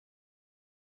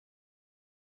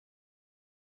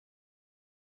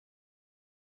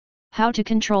How to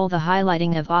control the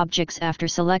highlighting of objects after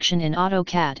selection in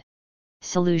Autocad.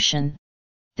 Solution.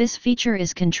 This feature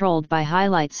is controlled by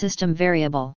highlight system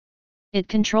variable. It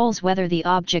controls whether the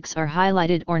objects are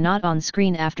highlighted or not on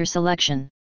screen after selection.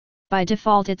 By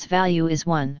default its value is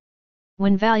 1.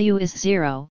 When value is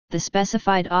 0, the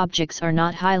specified objects are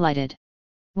not highlighted.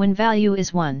 When value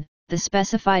is 1, the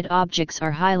specified objects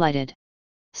are highlighted.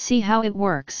 See how it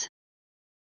works.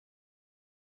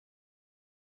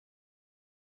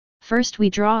 First we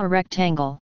draw a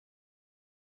rectangle.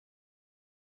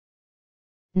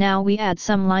 Now we add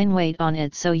some line weight on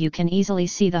it so you can easily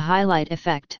see the highlight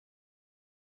effect.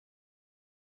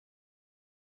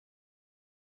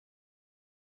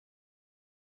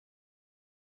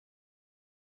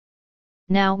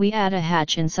 Now we add a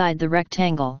hatch inside the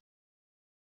rectangle.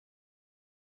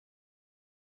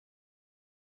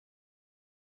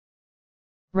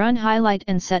 Run highlight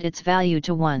and set its value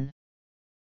to 1.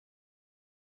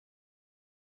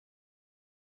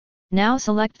 Now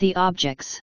select the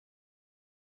objects.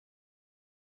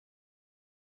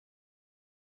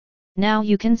 Now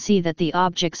you can see that the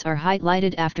objects are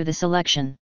highlighted after the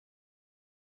selection.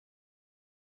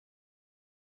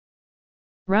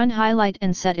 Run highlight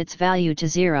and set its value to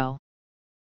 0.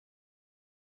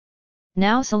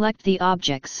 Now select the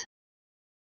objects.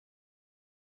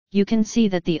 You can see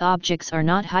that the objects are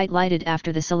not highlighted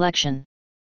after the selection.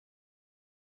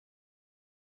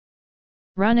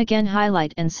 Run again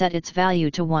highlight and set its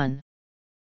value to 1.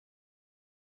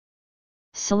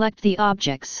 Select the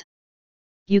objects.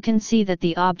 You can see that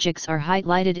the objects are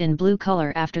highlighted in blue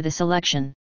color after the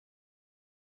selection.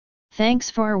 Thanks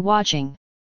for watching.